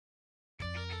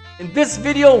In this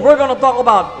video, we're gonna talk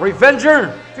about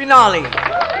Revenger finale.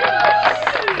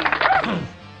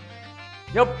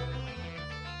 Yep.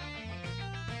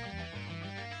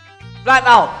 Flat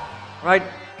out, right?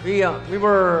 We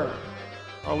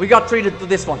got treated to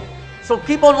this one. So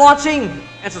keep on watching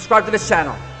and subscribe to this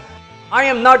channel. I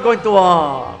am not going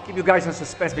to keep you guys in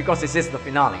suspense because this is the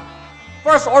finale.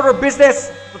 First order of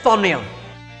business, the thumbnail.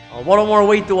 One more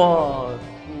way to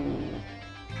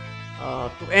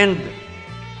end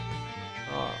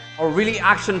a really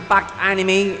action-packed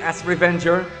anime as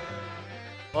Revenger.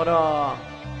 But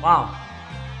wow.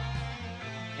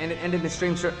 And it ended in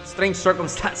strange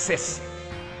circumstances.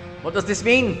 What does this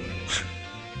mean?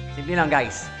 Simple lang,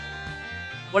 guys.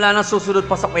 Wala nang susunod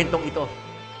pa sa kwentong ito.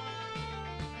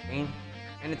 Okay?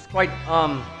 And it's quite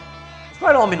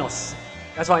ominous.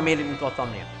 That's why I made it into a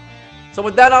thumbnail. So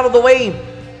with that out of the way,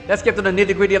 let's get to the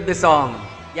nitty-gritty of this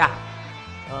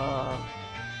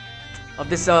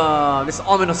this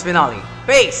ominous finale.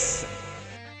 Pace.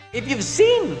 If you've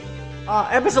seen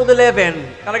episode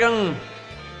 11, talagang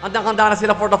handang-handa na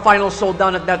sila for the final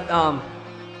showdown at that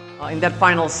in that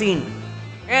final scene.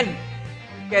 And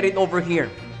get it over here.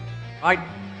 Right?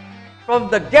 From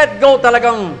the get-go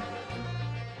talagang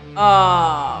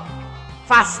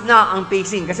fast na ang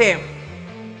pacing kasi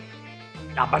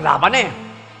laban-laban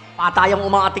patayang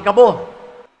umaatikabo.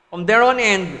 From there on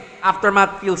and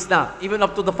aftermath feels na, even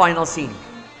up to the final scene.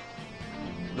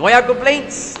 Do I have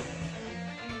complaints?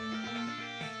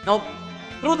 Now,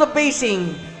 through the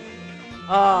pacing,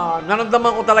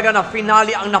 naramdaman ko talaga na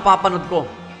finale ang napapanood ko.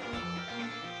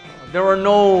 There were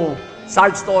no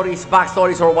side stories,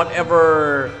 backstories, or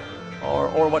whatever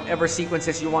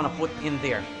sequences you want to put in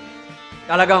there.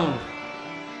 Talagang,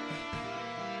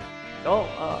 so,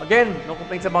 again, no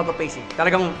complaints about the pacing.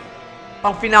 Talagang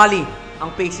pang finale ang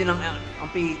pacing ng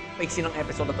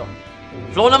episode na to.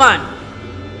 Flow naman.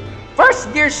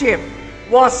 First gear shift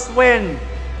was when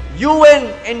Yuen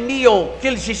and Neo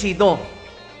killed Shishido.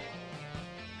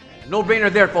 No brainer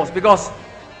there, folks, because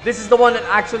this is the one that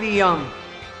actually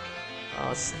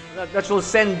that will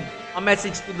send a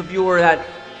message to the viewer that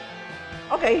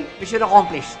okay, mission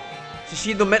accomplished.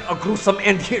 Shishido met a gruesome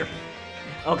end here.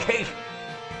 Okay?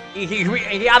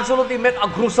 He absolutely met a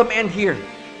gruesome end here.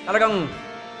 Talagang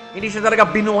hindi siya talaga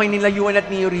binuhay nila Yuen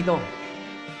at Neo rito.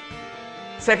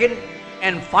 Second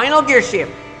and final gear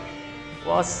shift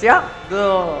was,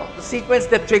 the sequence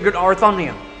that triggered our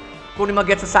thumbnail. Kunima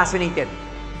gets assassinated.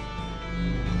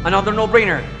 Another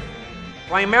no-brainer.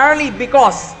 Primarily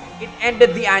because it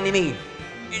ended the anime.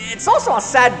 It's also a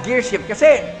sad gear shift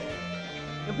kasi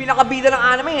yung pinakabida ng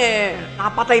anime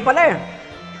nakapatay pala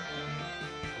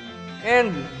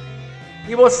And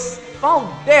he was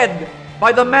found dead by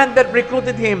the man that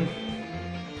recruited him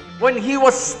when he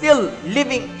was still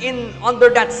living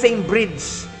under that same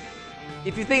bridge.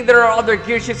 If you think there are other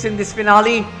gear shifts in this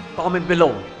finale, comment below.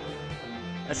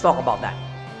 Let's talk about that.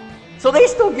 So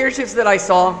these two gear shifts that I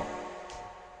saw,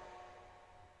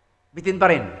 bitin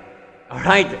pa rin.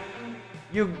 Alright?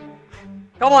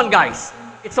 Come on guys.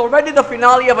 It's already the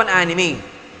finale of an anime.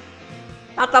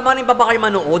 Tatamanin pa ba kayo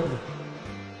manood?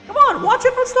 Come on, watch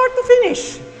it from start to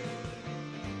finish.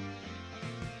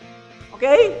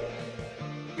 Okay?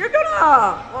 You're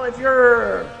gonna, well, if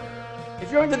you're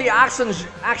into the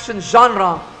action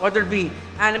genre, whether it be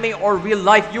anime or real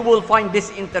life, you will find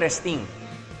this interesting.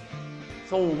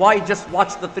 So why just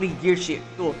watch the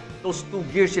those two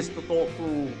gear shifts to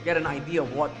get an idea of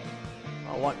what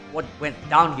went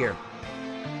down here?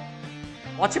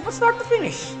 Watch it from start to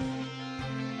finish.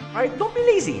 Right? Don't be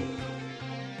lazy.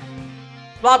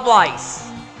 Plot-wise,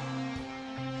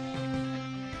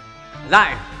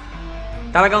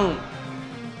 talagang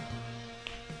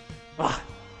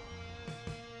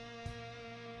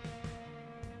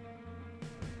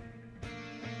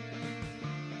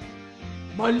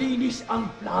malinis ang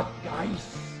plot,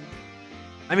 guys.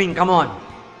 I mean, come on.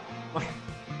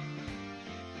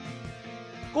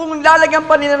 Kung lalagyan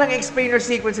pa nila ng explainer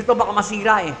sequence ito, baka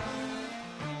masira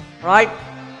Right?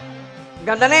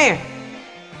 Ganda na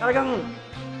Talagang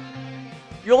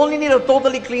you only need a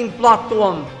totally clean plot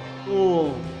to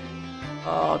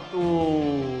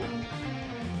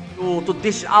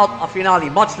dish out a finale,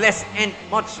 much less and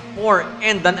much more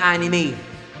end an anime.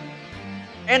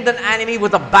 End an anime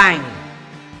with a bang.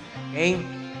 Okay?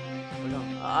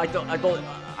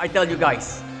 I tell you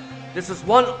guys, this is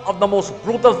one of the most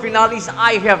brutal finales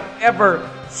I have ever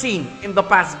seen in the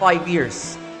past 5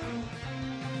 years.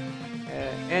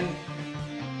 And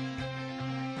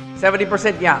 70%,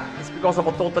 it's because of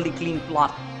a totally clean plot.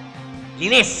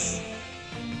 Linis!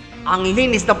 Ang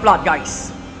linis na plot, guys.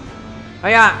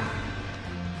 Kaya,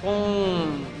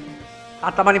 kung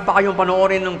tatamanin pa kayong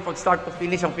panoorin ng from start to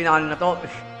finish ang finale na to,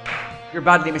 you're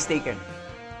badly mistaken.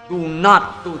 Do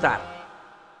not do that.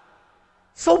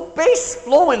 So pace,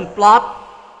 flow, and plot,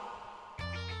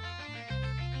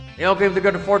 they all came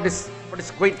together for this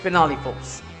great finale,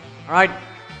 folks. All right.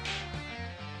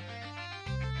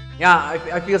 Yeah,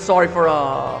 I feel sorry for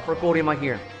Kurima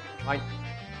here. Right?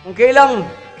 Kung kailang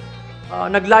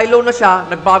naglaylo na siya,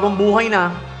 nagbagong buhay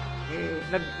na,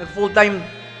 nag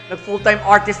full-time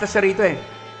artist na siya rito eh.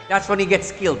 That's when he gets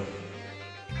killed.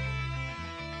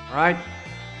 Alright?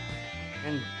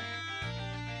 And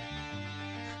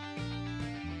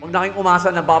huwag na kayong umasa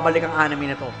na babalik ang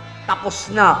anime na to. Tapos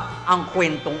na ang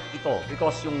kwentong ito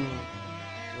because yung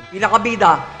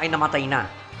pinakabida ay namatay na.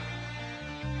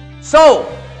 So,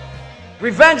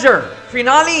 Revenger,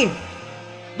 finale,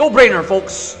 no-brainer,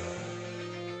 folks.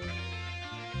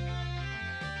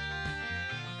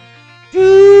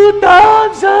 2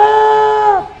 thumbs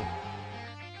up!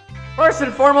 First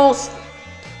and foremost,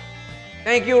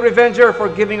 thank you, Revenger, for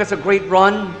giving us a great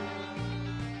run.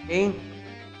 Okay?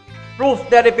 Proof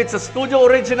that if it's a studio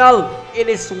original, it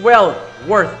is well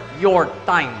worth your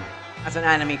time as an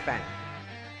anime fan.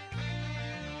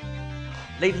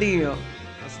 Lately,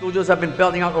 studios have been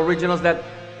building out originals that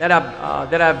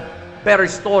have better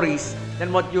stories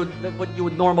than what you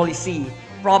would normally see,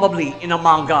 probably in a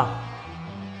manga.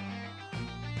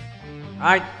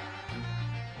 Alright?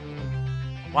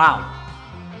 Wow.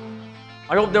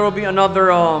 I hope there will be another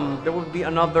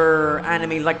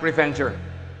anime like Revenger.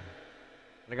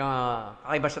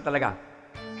 Kakaiba siya talaga.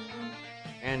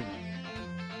 And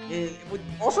it would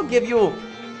also give you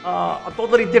a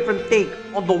totally different take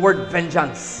on the word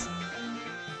vengeance.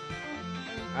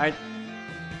 Right?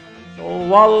 So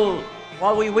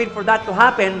while we wait for that to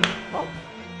happen, well,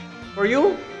 for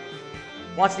you,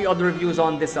 watch the other reviews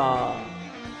on this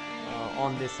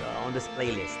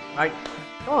playlist. Right?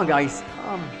 Come on, guys.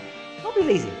 Don't be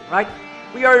lazy. Right?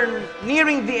 We are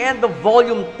nearing the end of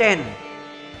Volume 10.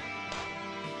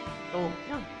 So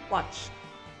yeah, watch.